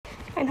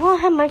I know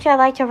how much I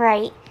like to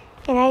write,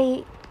 and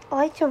I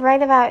like to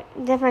write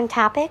about different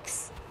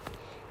topics.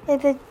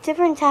 Like the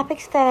different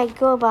topics that I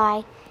go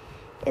by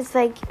is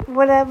like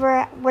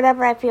whatever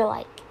I feel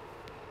like.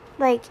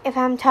 Like if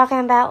I'm talking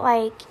about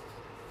like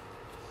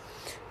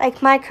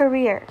my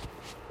career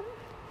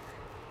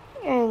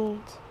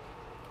and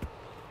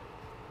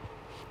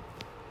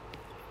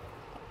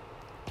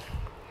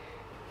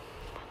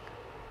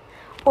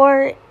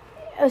or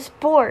a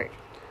sport,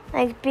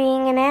 like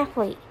being an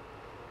athlete.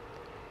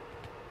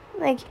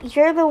 Like,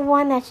 you're the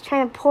one that's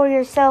trying to pour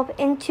yourself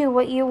into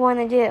what you want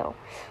to do.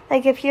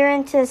 Like, if you're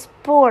into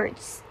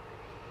sports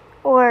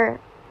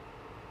or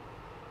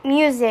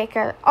music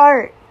or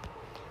art,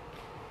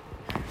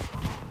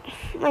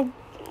 like,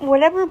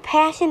 whatever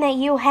passion that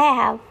you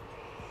have,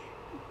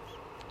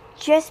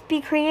 just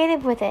be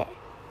creative with it.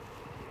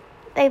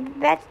 Like,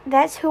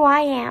 that's who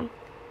I am.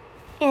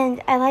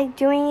 And I like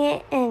doing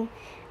it, and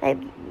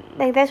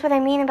like that's what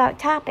I mean about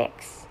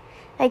topics.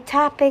 Like,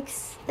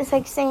 topics is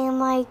like saying,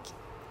 like,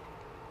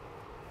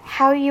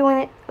 how do you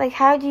want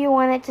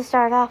it to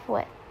start off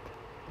with?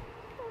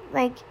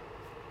 Like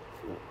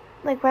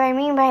what I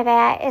mean by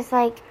that is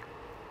like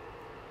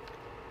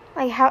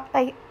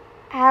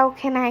how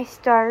can I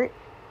start?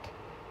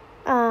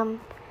 Like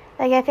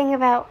I think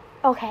about,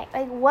 okay,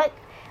 what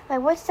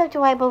stuff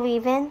do I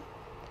believe in?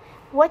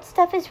 What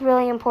stuff is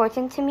really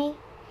important to me?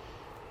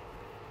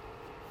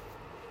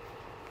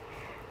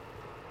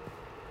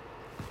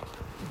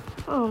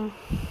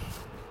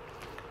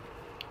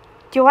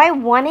 Do I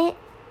want it?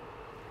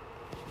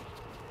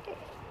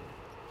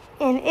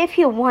 And if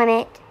you want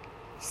it,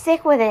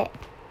 stick with it.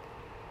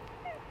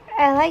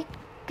 I like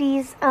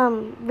these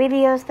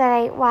videos that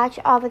I watch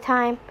all the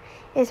time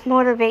is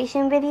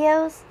motivation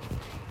videos.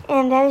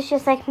 And that is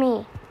just like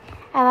me.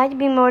 I like to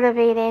be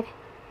motivated.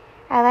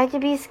 I like to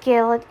be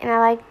skilled. And I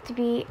like to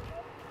be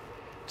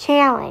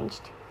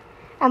challenged.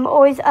 I'm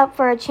always up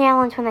for a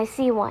challenge when I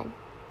see one.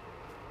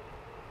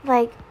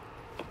 Like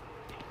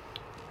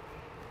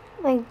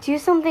do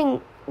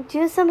something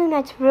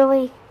that's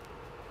really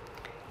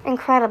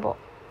incredible.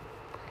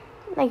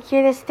 Like,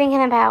 you're just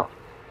thinking about,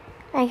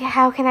 like,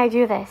 how can I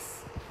do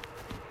this?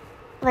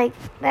 Like,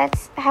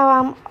 that's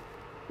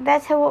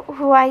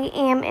who I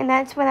am, and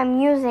that's what I'm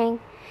using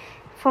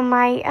for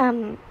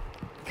my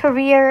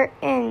career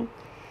and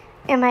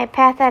my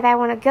path that I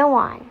want to go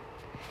on.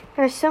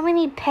 There's so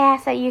many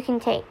paths that you can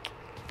take.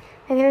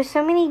 Like, there's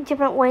so many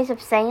different ways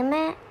of saying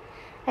that.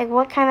 Like,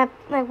 what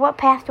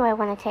path do I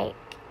want to take?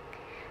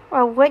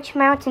 Or which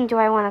mountain do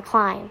I want to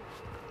climb?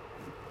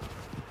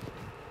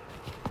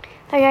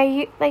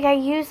 I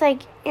use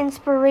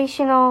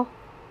inspirational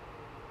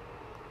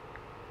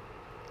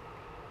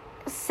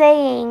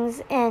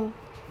sayings and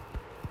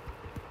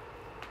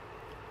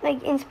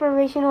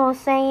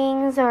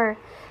or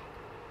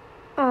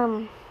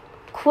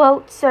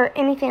quotes or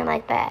anything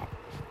like that.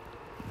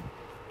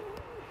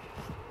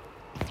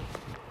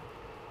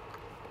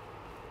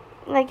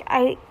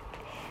 I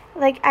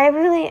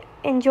really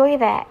enjoy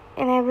that,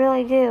 and I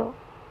really do.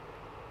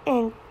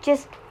 And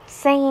just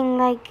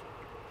saying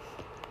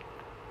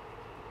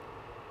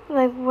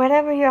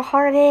whatever your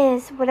heart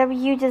is, whatever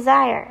you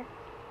desire.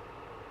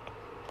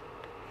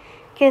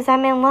 Because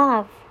I'm in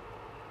love.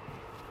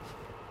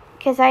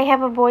 Because I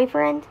have a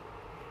boyfriend,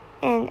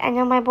 and I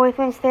know my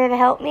boyfriend's there to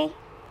help me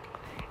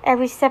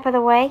every step of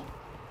the way.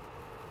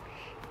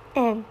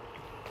 And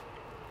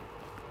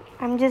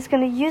I'm just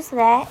going to use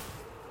that,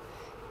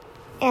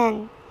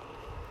 and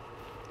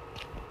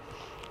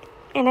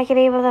I can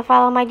be able to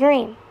follow my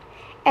dream.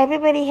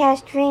 Everybody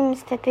has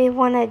dreams that they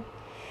want to.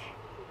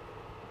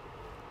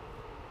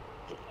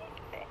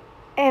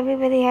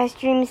 Everybody has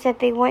dreams that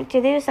they want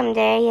to do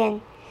someday,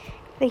 and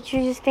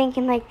you're just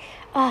thinking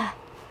oh,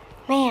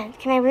 man,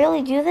 can I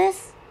really do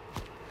this?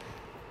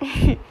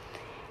 I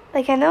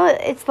know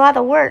it's a lot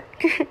of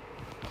work.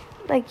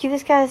 You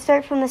just gotta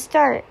start from the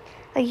start.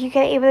 You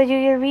gotta be able to do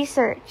your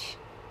research.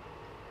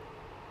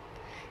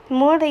 The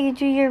more that you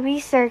do your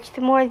research,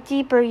 the more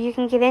deeper you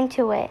can get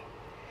into it.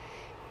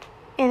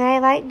 And I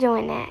like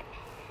doing that,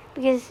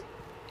 because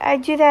I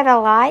do that a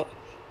lot,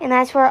 and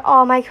that's where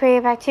all my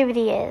creative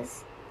activity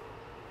is.